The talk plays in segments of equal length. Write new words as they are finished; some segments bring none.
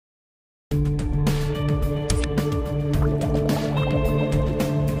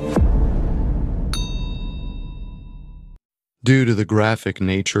Due to the graphic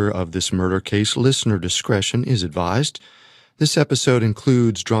nature of this murder case, listener discretion is advised. This episode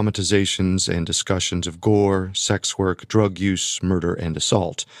includes dramatizations and discussions of gore, sex work, drug use, murder, and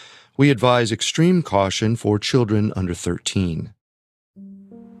assault. We advise extreme caution for children under 13.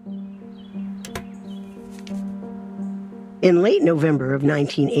 In late November of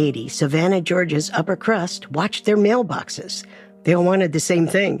 1980, Savannah, Georgia's upper crust watched their mailboxes. They all wanted the same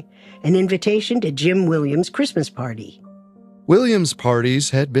thing, an invitation to Jim Williams' Christmas party. Williams'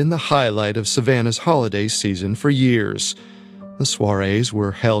 parties had been the highlight of Savannah's holiday season for years. The soirees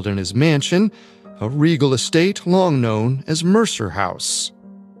were held in his mansion, a regal estate long known as Mercer House.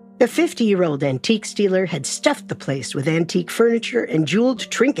 The 50-year-old antiques dealer had stuffed the place with antique furniture and jeweled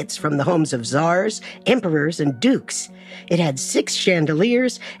trinkets from the homes of czars, emperors, and dukes. It had 6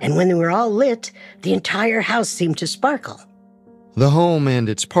 chandeliers, and when they were all lit, the entire house seemed to sparkle. The home and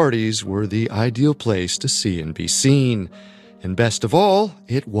its parties were the ideal place to see and be seen. And best of all,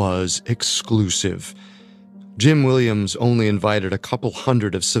 it was exclusive. Jim Williams only invited a couple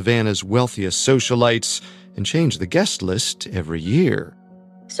hundred of Savannah's wealthiest socialites and changed the guest list every year.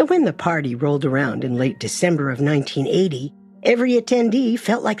 So when the party rolled around in late December of 1980, every attendee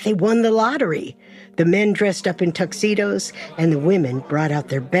felt like they won the lottery. The men dressed up in tuxedos, and the women brought out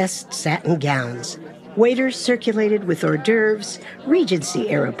their best satin gowns. Waiters circulated with hors d'oeuvres,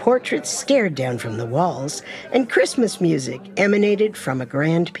 Regency-era portraits stared down from the walls, and Christmas music emanated from a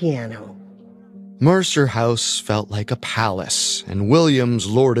grand piano. Mercer House felt like a palace, and Williams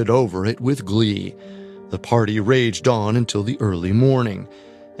lorded over it with glee. The party raged on until the early morning.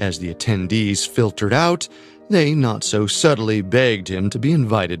 As the attendees filtered out, they not so subtly begged him to be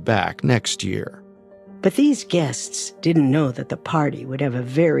invited back next year. But these guests didn't know that the party would have a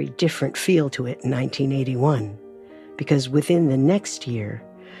very different feel to it in 1981, because within the next year,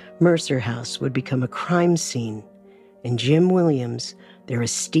 Mercer House would become a crime scene, and Jim Williams, their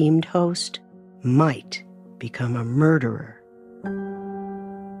esteemed host, might become a murderer.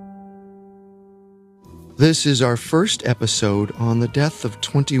 This is our first episode on the death of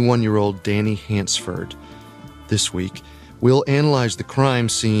 21-year-old Danny Hansford. This week, we'll analyze the crime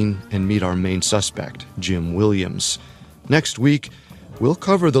scene and meet our main suspect, Jim Williams. Next week, we'll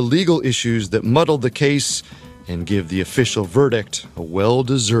cover the legal issues that muddled the case and give the official verdict a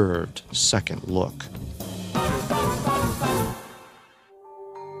well-deserved second look.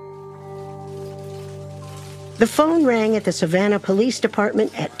 The phone rang at the Savannah Police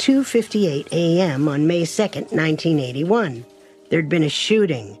Department at 2:58 a.m. on May 2nd, 1981. There'd been a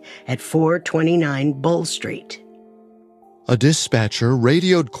shooting at 429 Bull Street. A dispatcher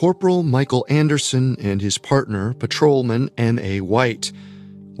radioed Corporal Michael Anderson and his partner, Patrolman M.A. White.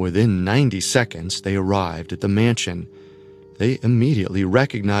 Within 90 seconds, they arrived at the mansion. They immediately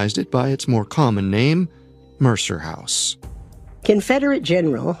recognized it by its more common name, Mercer House. Confederate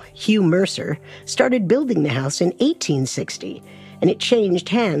General Hugh Mercer started building the house in 1860, and it changed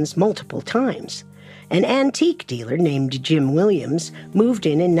hands multiple times. An antique dealer named Jim Williams moved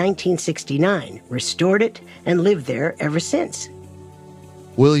in 1969, restored it, and lived there ever since.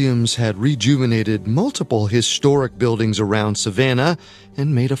 Williams had rejuvenated multiple historic buildings around Savannah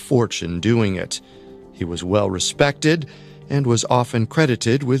and made a fortune doing it. He was well respected and was often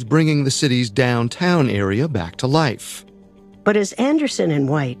credited with bringing the city's downtown area back to life. But as Anderson and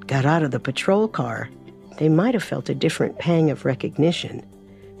White got out of the patrol car, they might have felt a different pang of recognition.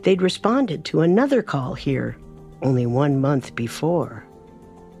 They'd responded to another call here only 1 month before.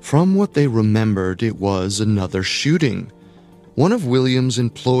 From what they remembered, it was another shooting. One of Williams'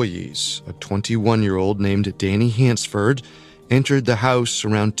 employees, a 21-year-old named Danny Hansford, entered the house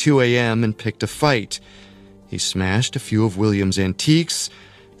around 2 a.m. and picked a fight. He smashed a few of Williams' antiques,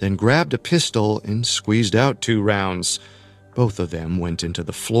 then grabbed a pistol and squeezed out 2 rounds. Both of them went into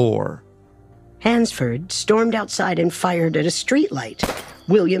the floor. Hansford stormed outside and fired at a streetlight.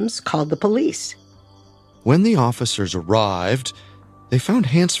 Williams called the police. When the officers arrived, they found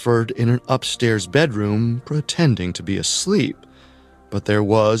Hansford in an upstairs bedroom pretending to be asleep. But there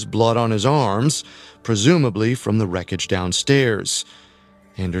was blood on his arms, presumably from the wreckage downstairs.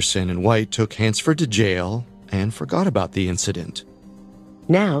 Anderson and White took Hansford to jail and forgot about the incident.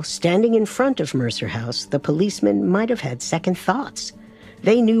 Now, standing in front of Mercer House, the policemen might have had second thoughts.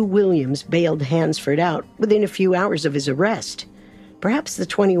 They knew Williams bailed Hansford out within a few hours of his arrest. Perhaps the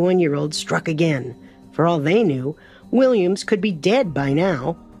 21-year-old struck again. For all they knew, Williams could be dead by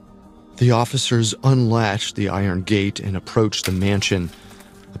now. The officers unlatched the iron gate and approached the mansion.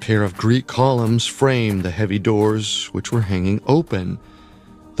 A pair of Greek columns framed the heavy doors, which were hanging open.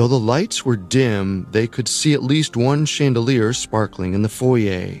 Though the lights were dim, they could see at least one chandelier sparkling in the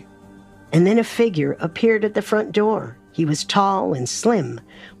foyer. And then a figure appeared at the front door. He was tall and slim,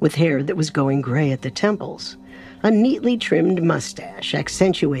 with hair that was going gray at the temples. A neatly trimmed mustache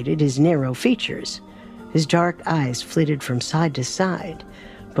accentuated his narrow features. His dark eyes flitted from side to side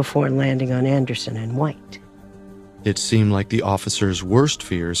before landing on Anderson and White. It seemed like the officer's worst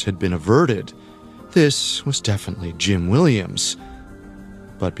fears had been averted. This was definitely Jim Williams.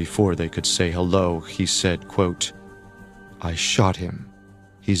 But before they could say hello, he said, quote, "I shot him.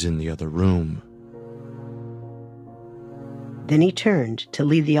 He's in the other room." Then he turned to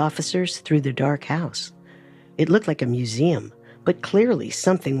lead the officers through the dark house. It looked like a museum, but clearly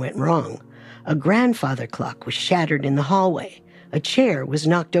something went wrong. A grandfather clock was shattered in the hallway. A chair was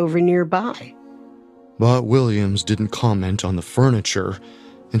knocked over nearby. But Williams didn't comment on the furniture.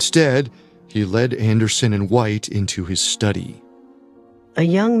 Instead, he led Anderson and White into his study. A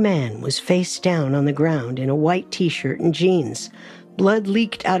young man was face down on the ground in a white t-shirt and jeans. Blood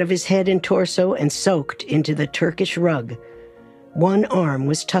leaked out of his head and torso and soaked into the Turkish rug. One arm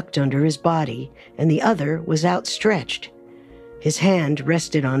was tucked under his body, and the other was outstretched. His hand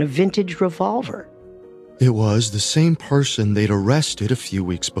rested on a vintage revolver. It was the same person they'd arrested a few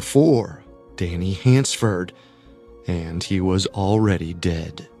weeks before, Danny Hansford, and he was already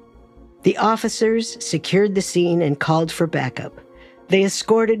dead. The officers secured the scene and called for backup. They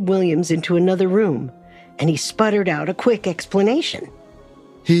escorted Williams into another room, and he sputtered out a quick explanation.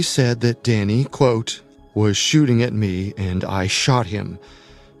 He said that Danny, quote, "was shooting at me and I shot him,"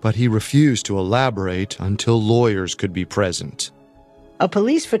 but he refused to elaborate until lawyers could be present. A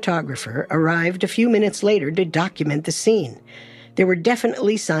police photographer arrived a few minutes later to document the scene. There were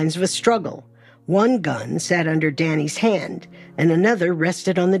definitely signs of a struggle. One gun sat under Danny's hand, and another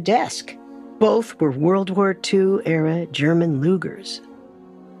rested on the desk. Both were World War II-era German Lugers.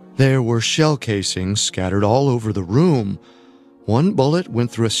 There were shell casings scattered all over the room. One bullet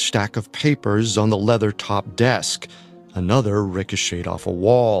went through a stack of papers on the leather-top desk. Another ricocheted off a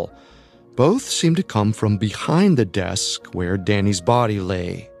wall. Both seemed to come from behind the desk where Danny's body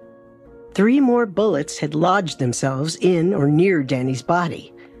lay. 3 more bullets had lodged themselves in or near Danny's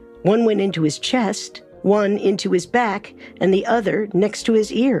body. One went into his chest, one into his back, and the other next to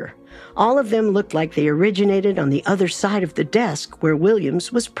his ear. All of them looked like they originated on the other side of the desk where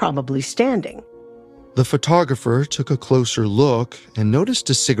Williams was probably standing. The photographer took a closer look and noticed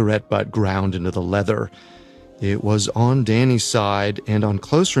a cigarette butt ground into the leather. It was on Danny's side, and on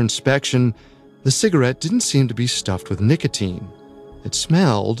closer inspection, the cigarette didn't seem to be stuffed with nicotine. It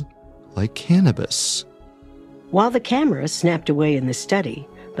smelled like cannabis. While the camera snapped away in the study,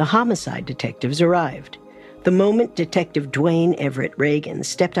 the homicide detectives arrived. The moment Detective Dwayne Everett Reagan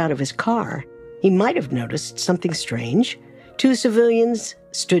stepped out of his car, he might have noticed something strange. 2 civilians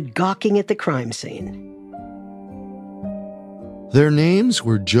stood gawking at the crime scene. Their names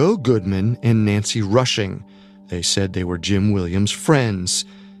were Joe Goodman and Nancy Rushing. They said they were Jim Williams' friends.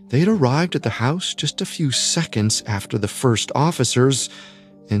 They'd arrived at the house just a few seconds after the first officers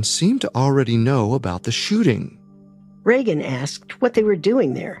and seemed to already know about the shooting. Reagan asked what they were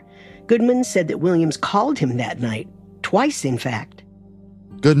doing there. Goodman said that Williams called him that night, twice in fact.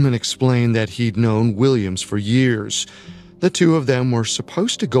 Goodman explained that he'd known Williams for years. The two of them were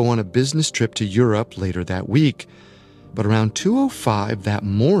supposed to go on a business trip to Europe later that week. But around 2:05 that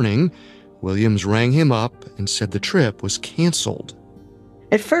morning, Williams rang him up and said the trip was canceled.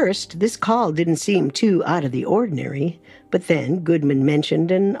 At first, this call didn't seem too out of the ordinary, but then Goodman mentioned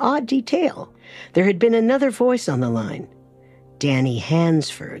an odd detail. There had been another voice on the line, Danny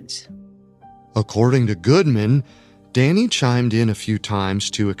Hansford's. According to Goodman, Danny chimed in a few times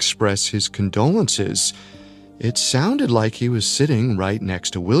to express his condolences. It sounded like he was sitting right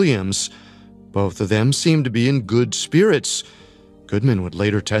next to Williams. Both of them seemed to be in good spirits. Goodman would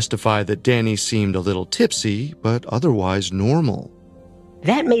later testify that Danny seemed a little tipsy, but otherwise normal.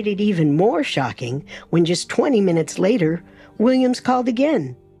 That made it even more shocking when just 20 minutes later, Williams called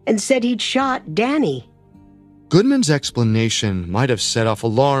again and said he'd shot Danny. Goodman's explanation might have set off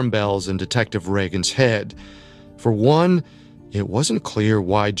alarm bells in Detective Reagan's head. For one, it wasn't clear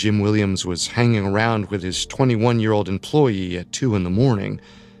why Jim Williams was hanging around with his 21-year-old employee at 2 a.m,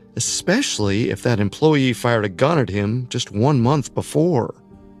 especially if that employee fired a gun at him just 1 month before.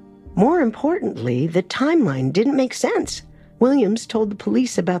 More importantly, the timeline didn't make sense. Williams told the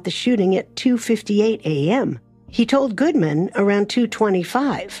police about the shooting at 2:58 a.m. He told Goodman around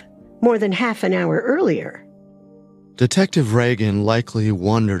 2:25, more than half an hour earlier. Detective Reagan likely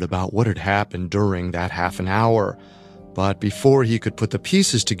wondered about what had happened during that half an hour. But before he could put the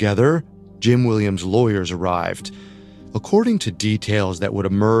pieces together, Jim Williams' lawyers arrived. According to details that would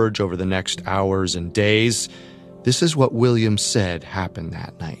emerge over the next hours and days, this is what Williams said happened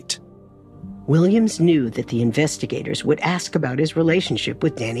that night. Williams knew that the investigators would ask about his relationship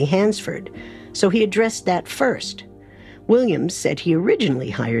with Danny Hansford, so he addressed that first. Williams said he originally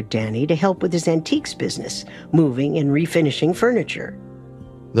hired Danny to help with his antiques business, moving and refinishing furniture.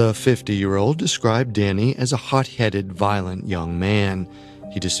 The 50-year-old described Danny as a hot-headed, violent young man.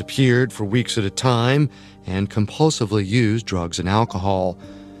 He disappeared for weeks at a time and compulsively used drugs and alcohol.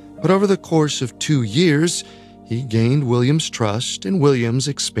 But over the course of 2 years, he gained Williams' trust and Williams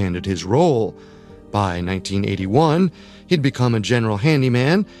expanded his role. By 1981, he'd become a general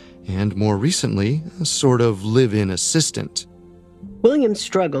handyman and, more recently, a sort of live-in assistant. Williams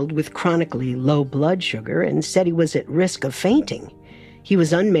struggled with chronically low blood sugar and said he was at risk of fainting. He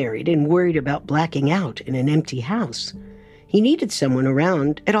was unmarried and worried about blacking out in an empty house. He needed someone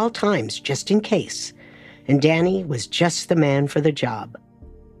around at all times, just in case. And Danny was just the man for the job.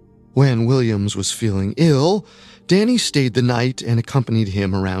 When Williams was feeling ill, Danny stayed the night and accompanied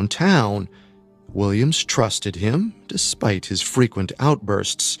him around town. Williams trusted him, despite his frequent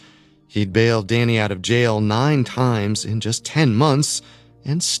outbursts. He'd bailed Danny out of jail 9 times in just 10 months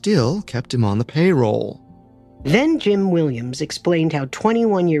and still kept him on the payroll. Then Jim Williams explained how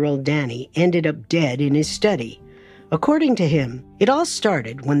 21-year-old Danny ended up dead in his study. According to him, it all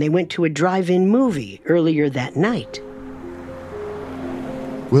started when they went to a drive-in movie earlier that night.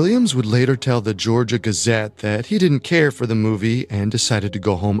 Williams would later tell the Georgia Gazette that he didn't care for the movie and decided to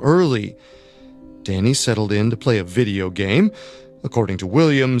go home early. Danny settled in to play a video game. According to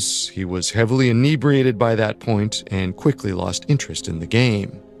Williams, he was heavily inebriated by that point and quickly lost interest in the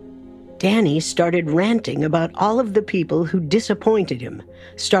game. Danny started ranting about all of the people who disappointed him,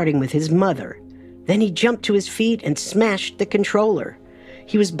 starting with his mother. Then he jumped to his feet and smashed the controller.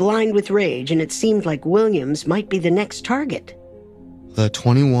 He was blind with rage, and it seemed like Williams might be the next target. The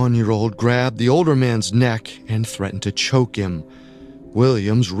 21-year-old grabbed the older man's neck and threatened to choke him.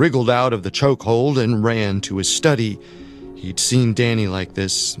 Williams wriggled out of the chokehold and ran to his study. He'd seen Danny like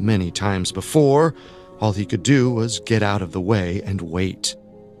this many times before. All he could do was get out of the way and wait.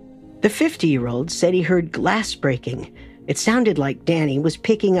 The 50-year-old said he heard glass breaking. It sounded like Danny was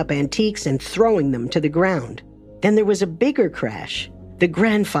picking up antiques and throwing them to the ground. Then there was a bigger crash, the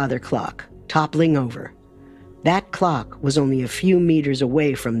grandfather clock toppling over. That clock was only a few meters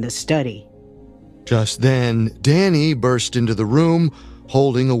away from the study. Just then, Danny burst into the room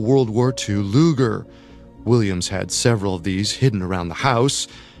holding a World War II Luger. Williams had several of these hidden around the house.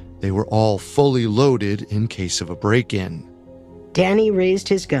 They were all fully loaded in case of a break-in. Danny raised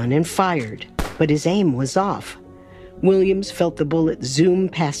his gun and fired, but his aim was off. Williams felt the bullet zoom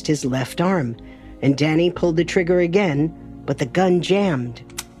past his left arm, and Danny pulled the trigger again, but the gun jammed.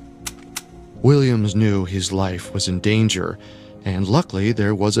 Williams knew his life was in danger, and luckily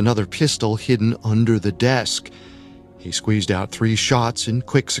there was another pistol hidden under the desk. He squeezed out 3 shots in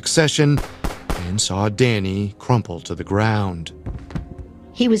quick succession and saw Danny crumple to the ground.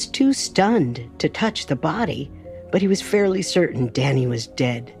 He was too stunned to touch the body, but he was fairly certain Danny was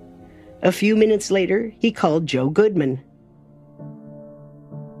dead. A few minutes later, he called Joe Goodman.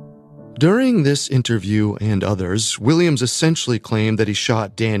 During this interview and others, Williams essentially claimed that he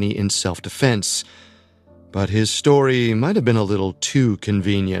shot Danny in self-defense. But his story might have been a little too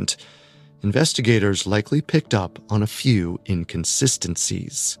convenient. Investigators likely picked up on a few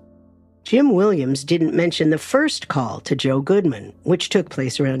inconsistencies. Jim Williams didn't mention the first call to Joe Goodman, which took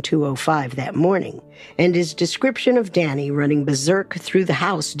place around 2:05 that morning, and his description of Danny running berserk through the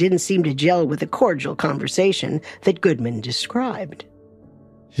house didn't seem to gel with the cordial conversation that Goodman described.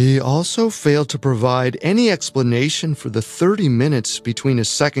 He also failed to provide any explanation for the 30 minutes between his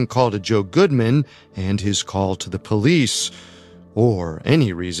second call to Joe Goodman and his call to the police, or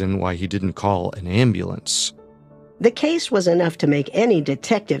any reason why he didn't call an ambulance. The case was enough to make any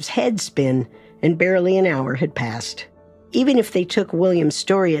detective's head spin, and barely an hour had passed. Even if they took Williams'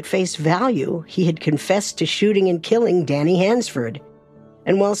 story at face value, he had confessed to shooting and killing Danny Hansford.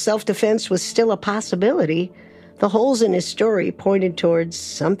 And while self-defense was still a possibility, the holes in his story pointed towards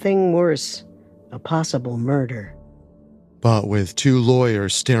something worse, a possible murder. But with 2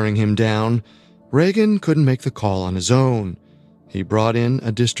 lawyers staring him down, Reagan couldn't make the call on his own. He brought in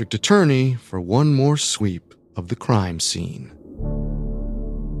a district attorney for one more sweep of the crime scene.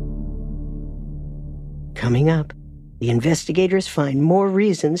 Coming up, the investigators find more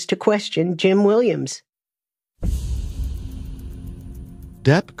reasons to question Jim Williams.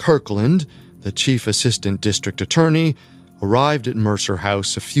 Depp Kirkland, the chief assistant district attorney, arrived at Mercer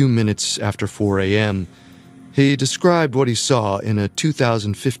House a few minutes after 4 a.m. He described what he saw in a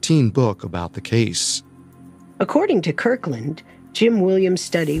 2015 book about the case. According to Kirkland, Jim Williams'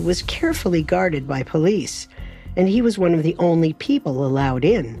 study was carefully guarded by police, and he was one of the only people allowed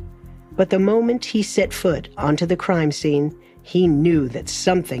in. But the moment he set foot onto the crime scene, he knew that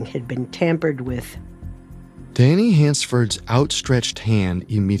something had been tampered with. Danny Hansford's outstretched hand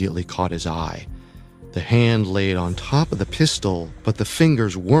immediately caught his eye. The hand laid on top of the pistol, but the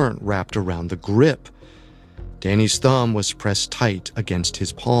fingers weren't wrapped around the grip. Danny's thumb was pressed tight against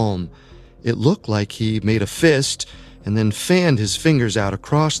his palm. It looked like he made a fist and then fanned his fingers out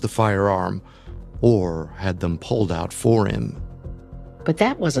across the firearm, or had them pulled out for him. But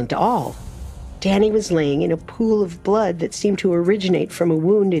that wasn't all. Danny was laying in a pool of blood that seemed to originate from a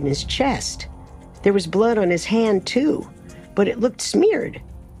wound in his chest. There was blood on his hand, too, but it looked smeared,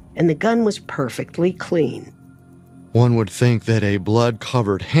 and the gun was perfectly clean. One would think that a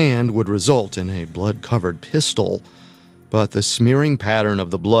blood-covered hand would result in a blood-covered pistol, but the smearing pattern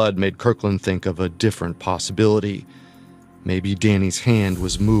of the blood made Kirkland think of a different possibility. Maybe Danny's hand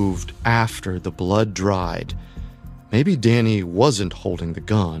was moved after the blood dried. Maybe Danny wasn't holding the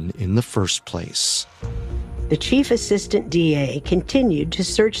gun in the first place. The chief assistant DA continued to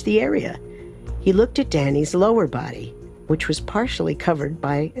search the area. He looked at Danny's lower body, which was partially covered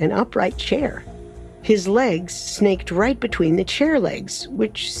by an upright chair. His legs snaked right between the chair legs,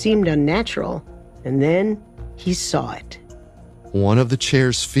 which seemed unnatural. And then he saw it. One of the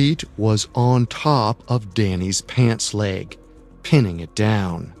chair's feet was on top of Danny's pants leg, pinning it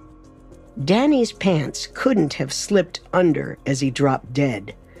down. Danny's pants couldn't have slipped under as he dropped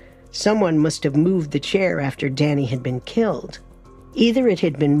dead. Someone must have moved the chair after Danny had been killed. Either it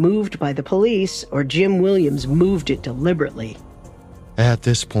had been moved by the police or Jim Williams moved it deliberately. At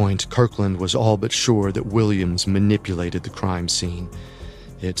this point, Kirkland was all but sure that Williams manipulated the crime scene.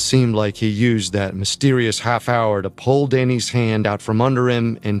 It seemed like he used that mysterious half hour to pull Danny's hand out from under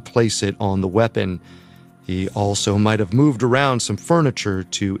him and place it on the weapon. He also might have moved around some furniture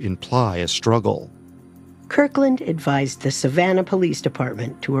to imply a struggle. Kirkland advised the Savannah Police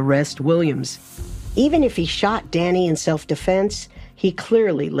Department to arrest Williams. Even if he shot Danny in self-defense, he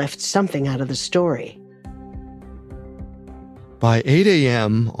clearly left something out of the story. By 8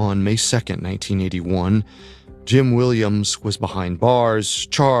 a.m. on May 2nd, 1981, Jim Williams was behind bars,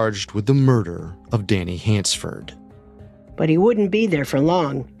 charged with the murder of Danny Hansford. But he wouldn't be there for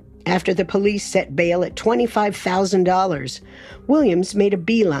long. After the police set bail at $25,000, Williams made a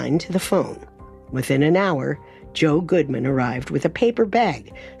beeline to the phone. Within an hour, Joe Goodman arrived with a paper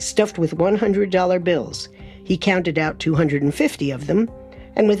bag stuffed with $100 bills. He counted out 250 of them,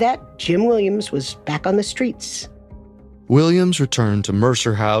 and with that, Jim Williams was back on the streets. Williams returned to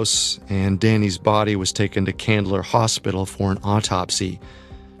Mercer House, and Danny's body was taken to Candler Hospital for an autopsy.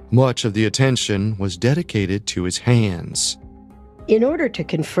 Much of the attention was dedicated to his hands. In order to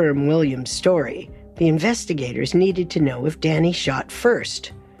confirm Williams' story, the investigators needed to know if Danny shot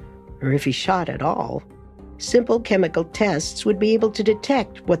first, or if he shot at all. Simple chemical tests would be able to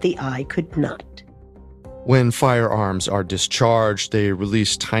detect what the eye could not. When firearms are discharged, they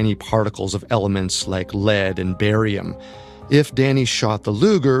release tiny particles of elements like lead and barium. If Danny shot the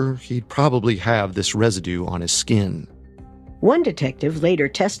Luger, he'd probably have this residue on his skin. One detective later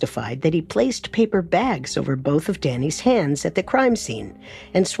testified that he placed paper bags over both of Danny's hands at the crime scene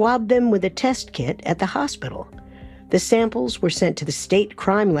and swabbed them with a test kit at the hospital. The samples were sent to the state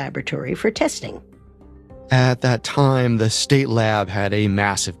crime laboratory for testing. At that time, the state lab had a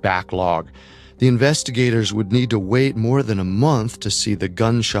massive backlog. The investigators would need to wait more than a month to see the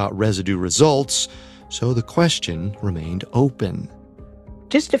gunshot residue results, so the question remained open.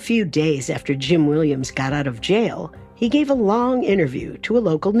 Just a few days after Jim Williams got out of jail, he gave a long interview to a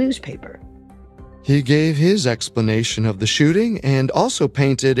local newspaper. He gave his explanation of the shooting and also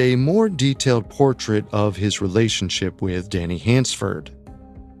painted a more detailed portrait of his relationship with Danny Hansford.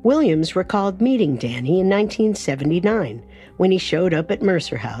 Williams recalled meeting Danny in 1979 when he showed up at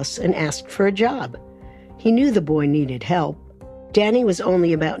Mercer House and asked for a job. He knew the boy needed help. Danny was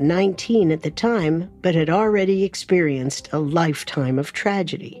only about 19 at the time, but had already experienced a lifetime of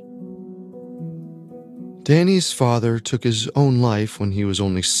tragedy. Danny's father took his own life when he was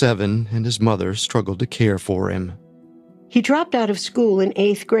only 7, and his mother struggled to care for him. He dropped out of school in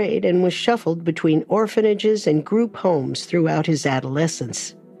 8th grade and was shuffled between orphanages and group homes throughout his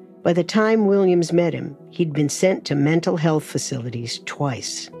adolescence. By the time Williams met him, he'd been sent to mental health facilities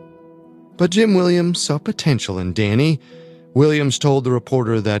twice. But Jim Williams saw potential in Danny. Williams told the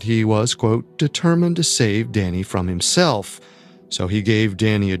reporter that he was, quote, determined to save Danny from himself. So he gave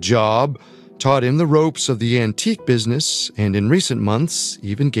Danny a job, taught him the ropes of the antique business, and in recent months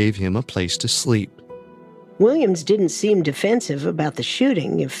even gave him a place to sleep. Williams didn't seem defensive about the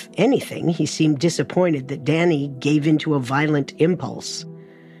shooting. If anything, he seemed disappointed that Danny gave into a violent impulse.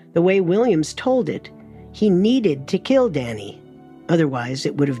 The way Williams told it, he needed to kill Danny. Otherwise,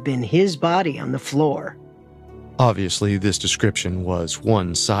 it would have been his body on the floor. Obviously, this description was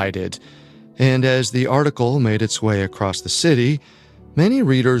one-sided, and as the article made its way across the city, many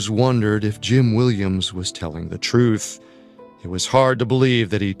readers wondered if Jim Williams was telling the truth. It was hard to believe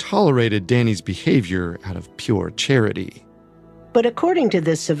that he tolerated Danny's behavior out of pure charity. But according to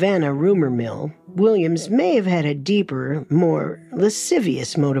the Savannah rumor mill, Williams may have had a deeper, more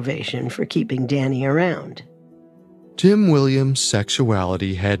lascivious motivation for keeping Danny around. Jim Williams'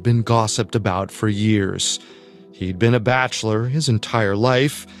 sexuality had been gossiped about for years. He'd been a bachelor his entire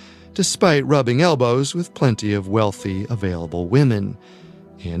life, despite rubbing elbows with plenty of wealthy, available women.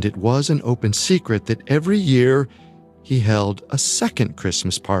 And it was an open secret that every year he held a second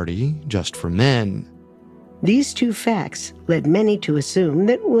Christmas party just for men. These two facts led many to assume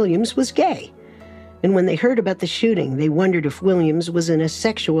that Williams was gay. And when they heard about the shooting, they wondered if Williams was in a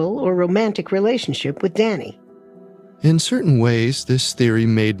sexual or romantic relationship with Danny. In certain ways, this theory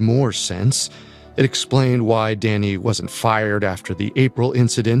made more sense. It explained why Danny wasn't fired after the April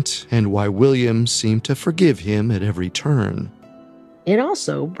incident and why Williams seemed to forgive him at every turn. It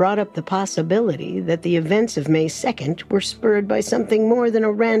also brought up the possibility that the events of May 2nd were spurred by something more than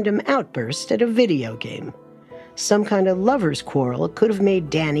a random outburst at a video game. Some kind of lover's quarrel could have made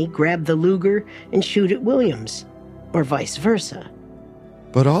Danny grab the Luger and shoot at Williams, or vice versa.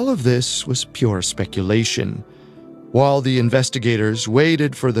 But all of this was pure speculation. While the investigators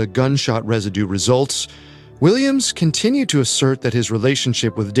waited for the gunshot residue results, Williams continued to assert that his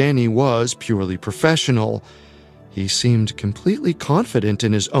relationship with Danny was purely professional. He seemed completely confident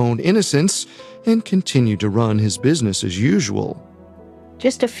in his own innocence and continued to run his business as usual.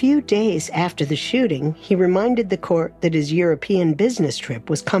 Just a few days after the shooting, he reminded the court that his European business trip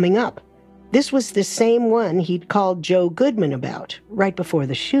was coming up. This was the same one he'd called Joe Goodman about right before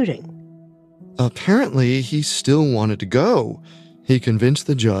the shooting. Apparently, he still wanted to go. He convinced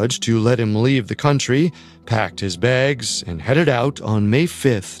the judge to let him leave the country, packed his bags, and headed out on May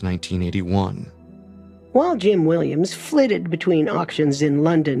 5th, 1981. While Jim Williams flitted between auctions in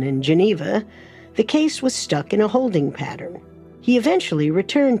London and Geneva, the case was stuck in a holding pattern. He eventually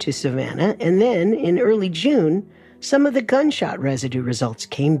returned to Savannah, and then, in early June, some of the gunshot residue results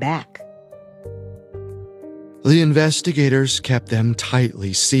came back. The investigators kept them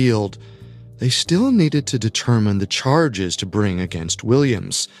tightly sealed. They still needed to determine the charges to bring against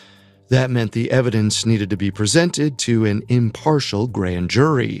Williams. That meant the evidence needed to be presented to an impartial grand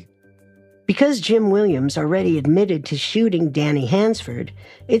jury. Because Jim Williams already admitted to shooting Danny Hansford,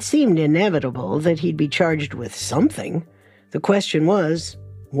 it seemed inevitable that he'd be charged with something. The question was,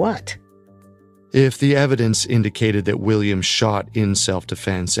 what? If the evidence indicated that Williams shot in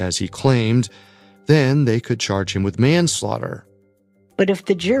self-defense as he claimed, then they could charge him with manslaughter. But if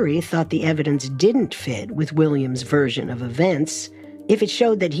the jury thought the evidence didn't fit with Williams' version of events, if it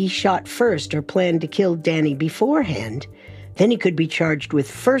showed that he shot first or planned to kill Danny beforehand, then he could be charged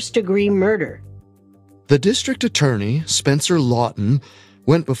with first-degree murder. The district attorney, Spencer Lawton,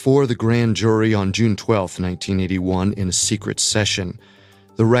 went before the grand jury on June 12, 1981, in a secret session.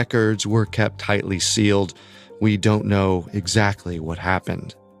 The records were kept tightly sealed. We don't know exactly what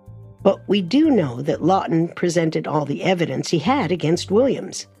happened. But we do know that Lawton presented all the evidence he had against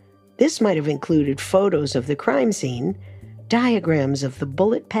Williams. This might have included photos of the crime scene, diagrams of the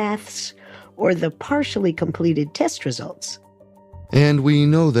bullet paths, or the partially completed test results. And we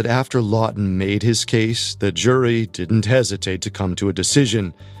know that after Lawton made his case, the jury didn't hesitate to come to a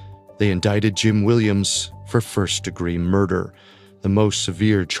decision. They indicted Jim Williams for first-degree murder, the most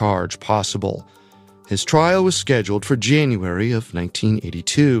severe charge possible. His trial was scheduled for January of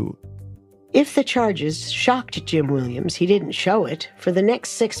 1982. If the charges shocked Jim Williams, he didn't show it. For the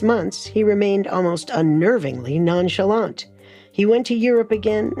next 6 months, he remained almost unnervingly nonchalant. He went to Europe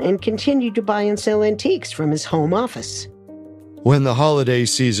again and continued to buy and sell antiques from his home office. When the holiday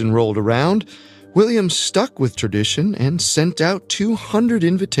season rolled around, Williams stuck with tradition and sent out 200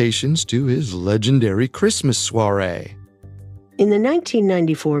 invitations to his legendary Christmas soiree. In the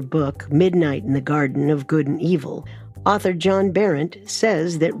 1994 book, Midnight in the Garden of Good and Evil, author John Berendt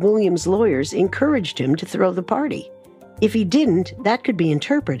says that Williams' lawyers encouraged him to throw the party. If he didn't, that could be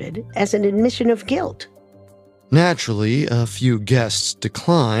interpreted as an admission of guilt. Naturally, a few guests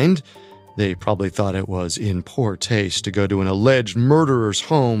declined. They probably thought it was in poor taste to go to an alleged murderer's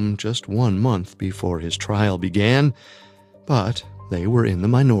home just 1 month before his trial began, but they were in the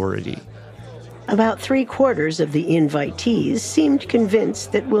minority. About 3/4 of the invitees seemed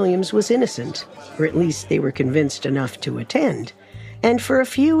convinced that Williams was innocent, or at least they were convinced enough to attend. And for a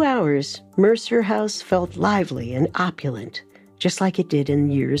few hours, Mercer House felt lively and opulent, just like it did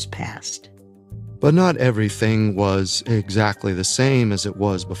in years past. But not everything was exactly the same as it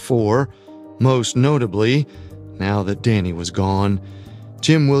was before. Most notably, now that Danny was gone,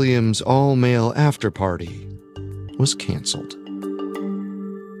 Jim Williams' all-male after-party was canceled.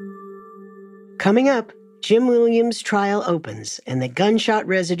 Coming up, Jim Williams' trial opens and the gunshot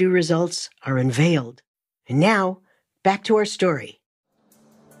residue results are unveiled. And now, back to our story.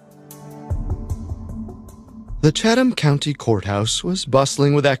 The Chatham County Courthouse was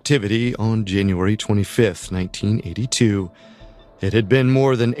bustling with activity on January 25, 1982. It had been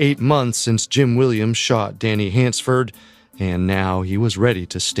more than 8 months since Jim Williams shot Danny Hansford, and now he was ready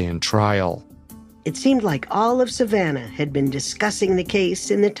to stand trial. It seemed like all of Savannah had been discussing the case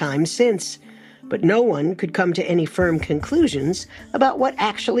in the time since, but no one could come to any firm conclusions about what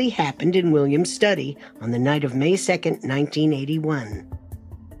actually happened in Williams' study on the night of May 2nd, 1981.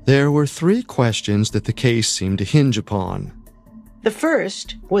 There were 3 questions that the case seemed to hinge upon. The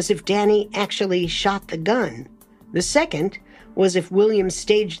first was if Danny actually shot the gun. The second was if Williams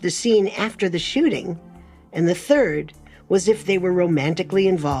staged the scene after the shooting. And the third was if they were romantically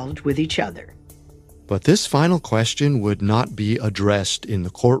involved with each other. But this final question would not be addressed in the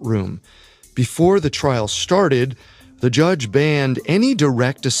courtroom. Before the trial started, the judge banned any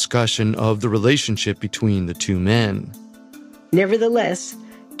direct discussion of the relationship between the 2 men. Nevertheless,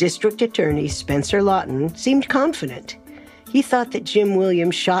 District Attorney Spencer Lawton seemed confident. He thought that Jim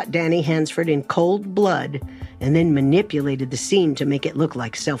Williams shot Danny Hansford in cold blood and then manipulated the scene to make it look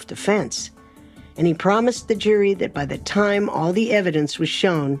like self-defense. And he promised the jury that by the time all the evidence was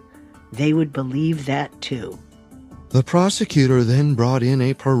shown, they would believe that too. The prosecutor then brought in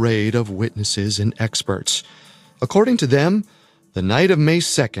a parade of witnesses and experts. According to them, the night of May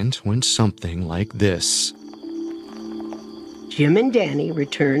 2nd went something like this. Jim and Danny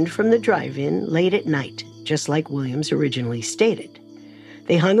returned from the drive-in late at night, just like Williams originally stated.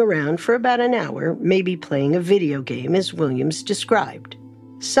 They hung around for about an hour, maybe playing a video game as Williams described.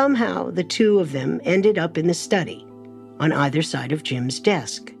 Somehow, the 2 of them ended up in the study, on either side of Jim's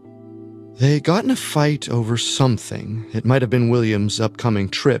desk. They got in a fight over something. It might have been Williams' upcoming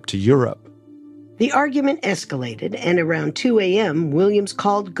trip to Europe. The argument escalated, and around 2 a.m., Williams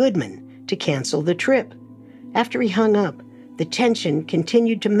called Goodman to cancel the trip. After he hung up, the tension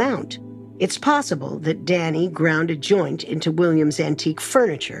continued to mount. It's possible that Danny ground a joint into Williams' antique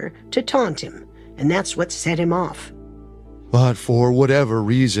furniture to taunt him, and that's what set him off. But for whatever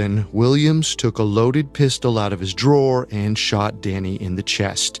reason, Williams took a loaded pistol out of his drawer and shot Danny in the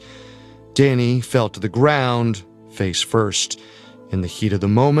chest. Danny fell to the ground, face first. In the heat of the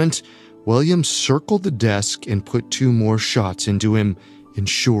moment, Williams circled the desk and put 2 more shots into him,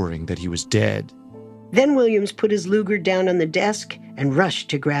 ensuring that he was dead. Then Williams put his Luger down on the desk and rushed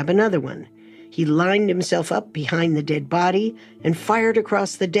to grab another one. He lined himself up behind the dead body and fired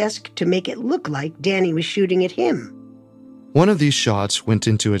across the desk to make it look like Danny was shooting at him. One of these shots went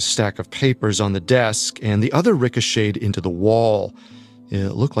into a stack of papers on the desk, and the other ricocheted into the wall. It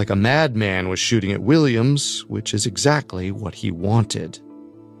looked like a madman was shooting at Williams, which is exactly what he wanted.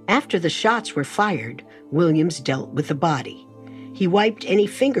 After the shots were fired, Williams dealt with the body. He wiped any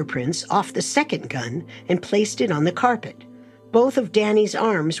fingerprints off the second gun and placed it on the carpet. Both of Danny's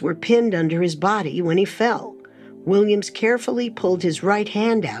arms were pinned under his body when he fell. Williams carefully pulled his right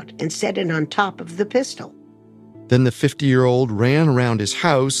hand out and set it on top of the pistol. Then the 50-year-old ran around his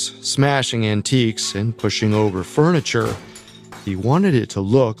house, smashing antiques and pushing over furniture. He wanted it to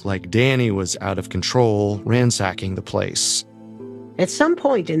look like Danny was out of control, ransacking the place. At some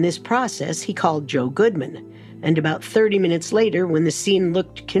point in this process, he called Joe Goodman, and about 30 minutes later, when the scene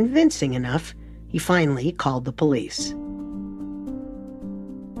looked convincing enough, he finally called the police.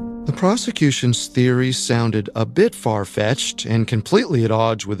 The prosecution's theory sounded a bit far-fetched and completely at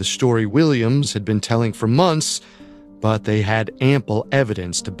odds with the story Williams had been telling for months, but they had ample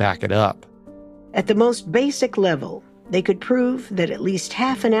evidence to back it up. At the most basic level, they could prove that at least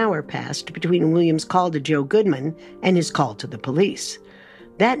half an hour passed between Williams' call to Joe Goodman and his call to the police.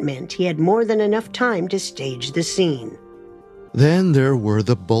 That meant he had more than enough time to stage the scene. Then there were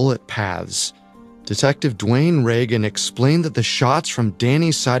the bullet paths. Detective Dwayne Reagan explained that the shots from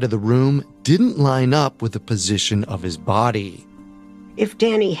Danny's side of the room didn't line up with the position of his body. If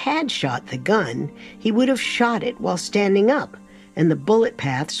Danny had shot the gun, he would have shot it while standing up, and the bullet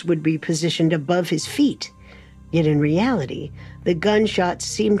paths would be positioned above his feet. Yet in reality, the gunshots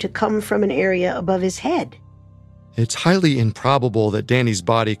seemed to come from an area above his head. It's highly improbable that Danny's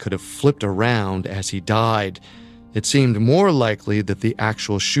body could have flipped around as he died. It seemed more likely that the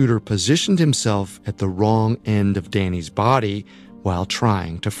actual shooter positioned himself at the wrong end of Danny's body while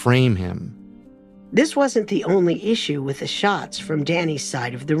trying to frame him. This wasn't the only issue with the shots from Danny's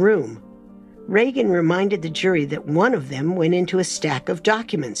side of the room. Reagan reminded the jury that one of them went into a stack of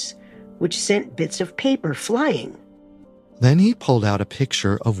documents, which sent bits of paper flying. Then he pulled out a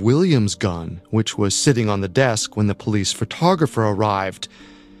picture of Williams' gun, which was sitting on the desk when the police photographer arrived.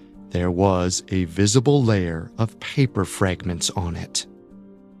 There was a visible layer of paper fragments on it.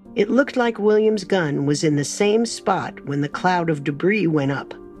 It looked like Williams' gun was in the same spot when the cloud of debris went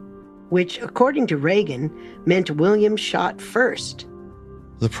up, which, according to Reagan, meant Williams shot first.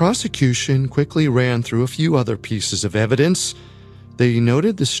 The prosecution quickly ran through a few other pieces of evidence. They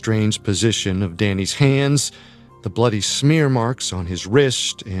noted the strange position of Danny's hands, the bloody smear marks on his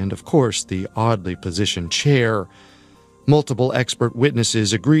wrist, and, of course, the oddly positioned chair. Multiple expert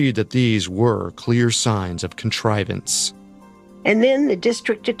witnesses agreed that these were clear signs of contrivance. And then the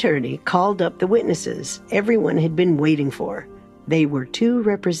district attorney called up the witnesses everyone had been waiting for. They were 2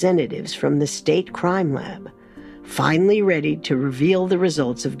 representatives from the state crime lab, finally ready to reveal the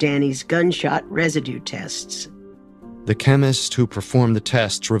results of Danny's gunshot residue tests. The chemist who performed the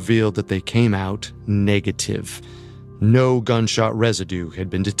tests revealed that they came out negative. No gunshot residue had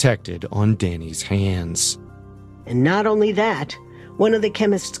been detected on Danny's hands. And not only that, one of the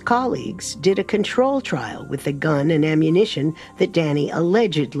chemist's colleagues did a control trial with the gun and ammunition that Danny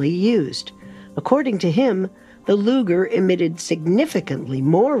allegedly used. According to him, the Luger emitted significantly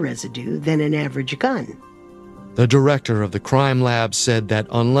more residue than an average gun. The director of the crime lab said that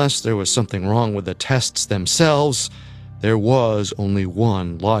unless there was something wrong with the tests themselves, there was only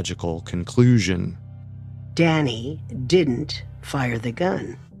one logical conclusion. Danny didn't fire the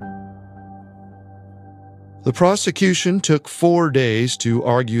gun. The prosecution took 4 days to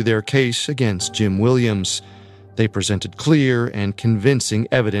argue their case against Jim Williams. They presented clear and convincing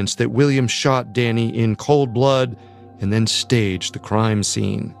evidence that Williams shot Danny in cold blood and then staged the crime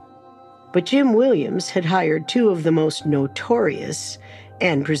scene. But Jim Williams had hired 2 of the most notorious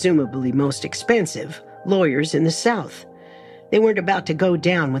and presumably most expensive lawyers in the South. They weren't about to go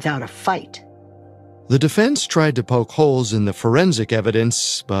down without a fight. The defense tried to poke holes in the forensic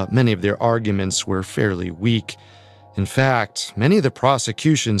evidence, but many of their arguments were fairly weak. In fact, many of the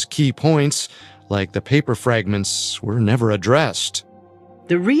prosecution's key points, like the paper fragments, were never addressed.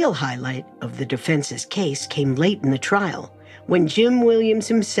 The real highlight of the defense's case came late in the trial, when Jim Williams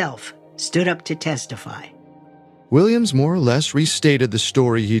himself stood up to testify. Williams more or less restated the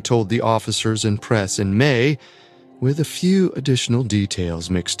story he told the officers and press in May, with a few additional details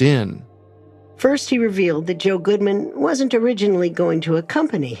mixed in. First, he revealed that Joe Goodman wasn't originally going to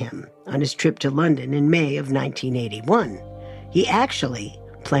accompany him on his trip to London in May of 1981. He actually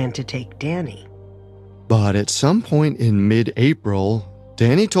planned to take Danny. But at some point in mid-April,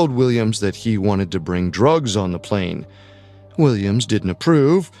 Danny told Williams that he wanted to bring drugs on the plane. Williams didn't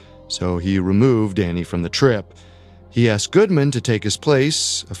approve, so he removed Danny from the trip. He asked Goodman to take his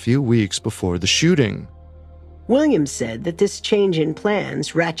place a few weeks before the shooting. Williams said that this change in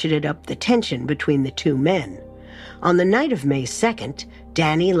plans ratcheted up the tension between the 2 men. On the night of May 2nd,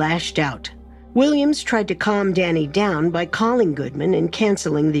 Danny lashed out. Williams tried to calm Danny down by calling Goodman and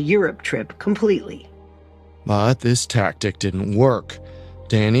canceling the Europe trip completely. But this tactic didn't work.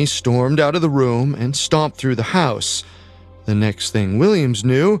 Danny stormed out of the room and stomped through the house. The next thing Williams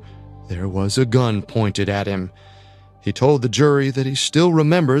knew, there was a gun pointed at him. He told the jury that he still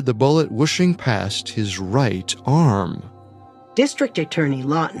remembered the bullet whooshing past his right arm. District Attorney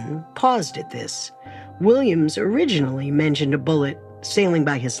Lawton paused at this. Williams originally mentioned a bullet sailing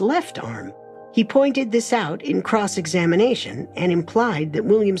by his left arm. He pointed this out in cross-examination and implied that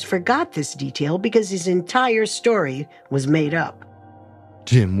Williams forgot this detail because his entire story was made up.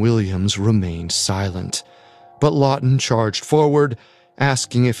 Jim Williams remained silent, but Lawton charged forward,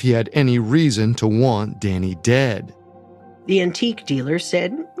 asking if he had any reason to want Danny dead. The antique dealer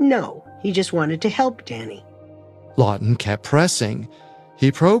said no, he just wanted to help Danny. Lawton kept pressing.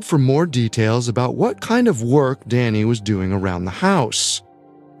 He probed for more details about what kind of work Danny was doing around the house.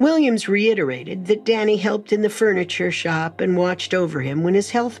 Williams reiterated that Danny helped in the furniture shop and watched over him when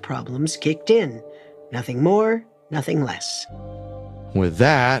his health problems kicked in. Nothing more, nothing less. With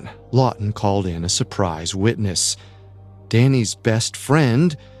that, Lawton called in a surprise witness. Danny's best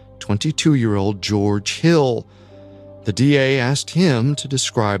friend, 22-year-old George Hill. The DA asked him to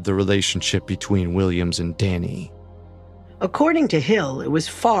describe the relationship between Williams and Danny. According to Hill, it was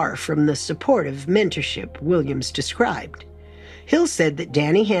far from the supportive mentorship Williams described. Hill said that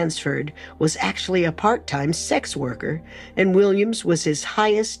Danny Hansford was actually a part-time sex worker, and Williams was his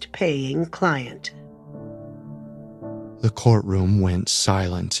highest-paying client. The courtroom went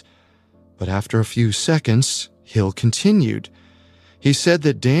silent, but after a few seconds, Hill continued. He said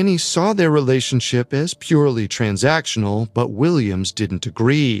that Danny saw their relationship as purely transactional, but Williams didn't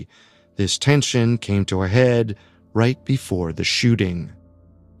agree. This tension came to a head right before the shooting.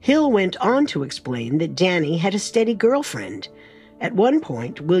 Hill went on to explain that Danny had a steady girlfriend. At one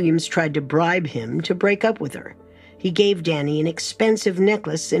point, Williams tried to bribe him to break up with her. He gave Danny an expensive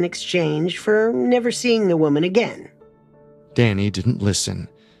necklace in exchange for never seeing the woman again. Danny didn't listen.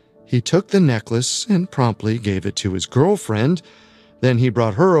 He took the necklace and promptly gave it to his girlfriend. Then he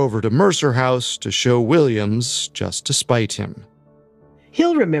brought her over to Mercer House to show Williams just to spite him.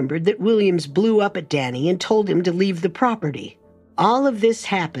 Hill remembered that Williams blew up at Danny and told him to leave the property. All of this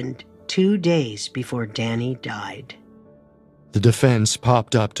happened 2 days before Danny died. The defense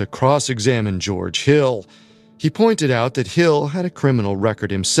popped up to cross-examine George Hill. He pointed out that Hill had a criminal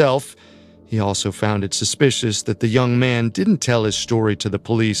record himself. He also found it suspicious that the young man didn't tell his story to the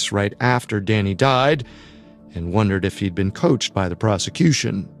police right after Danny died, and wondered if he'd been coached by the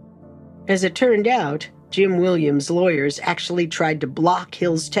prosecution. As it turned out, Jim Williams' lawyers actually tried to block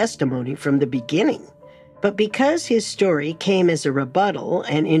Hill's testimony from the beginning. But because his story came as a rebuttal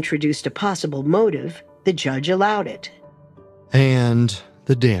and introduced a possible motive, the judge allowed it. And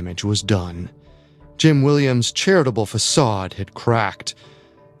the damage was done. Jim Williams' charitable facade had cracked.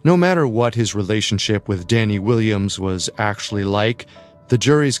 No matter what his relationship with Danny Williams was actually like, the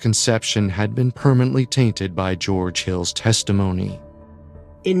jury's conception had been permanently tainted by George Hill's testimony.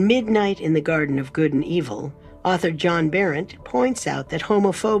 In Midnight in the Garden of Good and Evil, author John Berendt points out that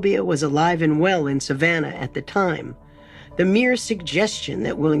homophobia was alive and well in Savannah at the time. The mere suggestion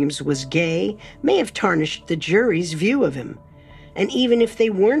that Williams was gay may have tarnished the jury's view of him. And even if they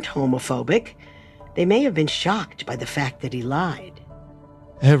weren't homophobic, they may have been shocked by the fact that he lied.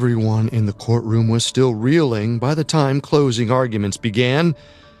 Everyone in the courtroom was still reeling by the time closing arguments began,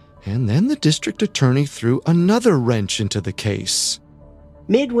 and then the district attorney threw another wrench into the case.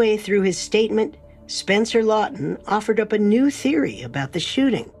 Midway through his statement, Spencer Lawton offered up a new theory about the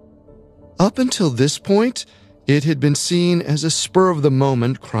shooting. Up until this point, it had been seen as a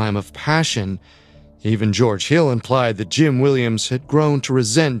spur-of-the-moment crime of passion. Even George Hill implied that Jim Williams had grown to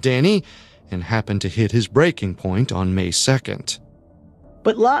resent Danny and happened to hit his breaking point on May 2nd.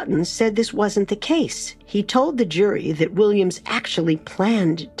 But Lawton said this wasn't the case. He told the jury that Williams actually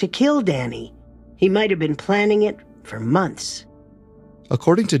planned to kill Danny. He might have been planning it for months.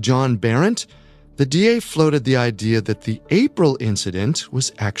 According to John Berendt, the DA floated the idea that the April incident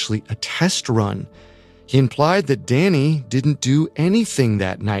was actually a test run. He implied that Danny didn't do anything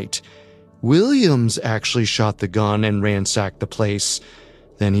that night. Williams actually shot the gun and ransacked the place.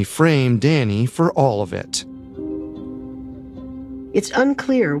 Then he framed Danny for all of it. It's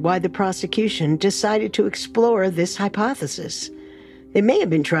unclear why the prosecution decided to explore this hypothesis. They may have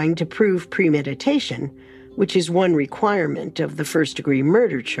been trying to prove premeditation, which is one requirement of the first-degree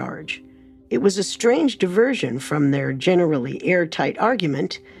murder charge. It was a strange diversion from their generally airtight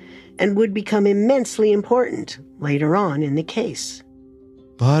argument and would become immensely important later on in the case.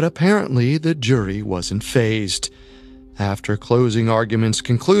 But apparently the jury wasn't fazed. After closing arguments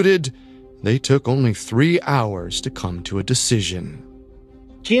concluded, they took only 3 hours to come to a decision.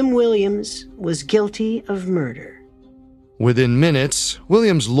 Jim Williams was guilty of murder. Within minutes,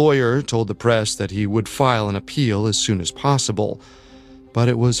 Williams' lawyer told the press that he would file an appeal as soon as possible. But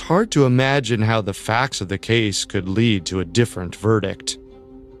it was hard to imagine how the facts of the case could lead to a different verdict.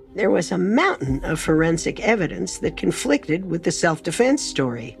 There was a mountain of forensic evidence that conflicted with the self-defense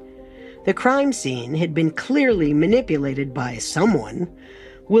story. The crime scene had been clearly manipulated by someone.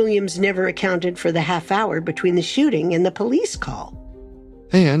 Williams never accounted for the half hour between the shooting and the police call.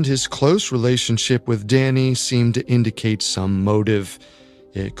 And his close relationship with Danny seemed to indicate some motive.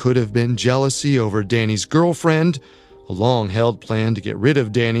 It could have been jealousy over Danny's girlfriend, a long-held plan to get rid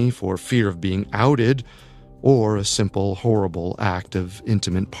of Danny for fear of being outed, or a simple, horrible act of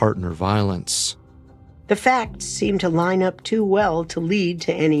intimate partner violence. The facts seemed to line up too well to lead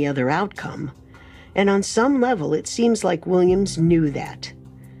to any other outcome. And on some level, it seems like Williams knew that.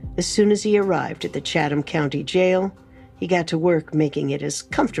 As soon as he arrived at the Chatham County Jail, he got to work making it as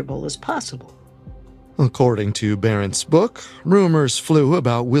comfortable as possible. According to Berendt's book, rumors flew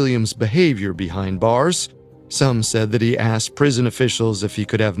about Williams' behavior behind bars. Some said that he asked prison officials if he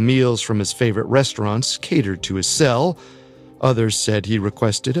could have meals from his favorite restaurants catered to his cell. Others said he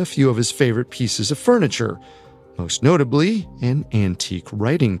requested a few of his favorite pieces of furniture, most notably an antique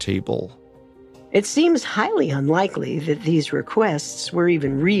writing table. It seems highly unlikely that these requests were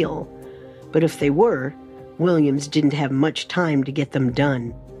even real, but if they were, Williams didn't have much time to get them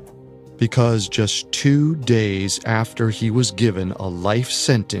done. Because just 2 days after he was given a life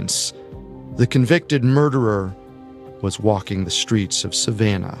sentence, the convicted murderer was walking the streets of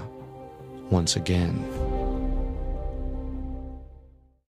Savannah once again.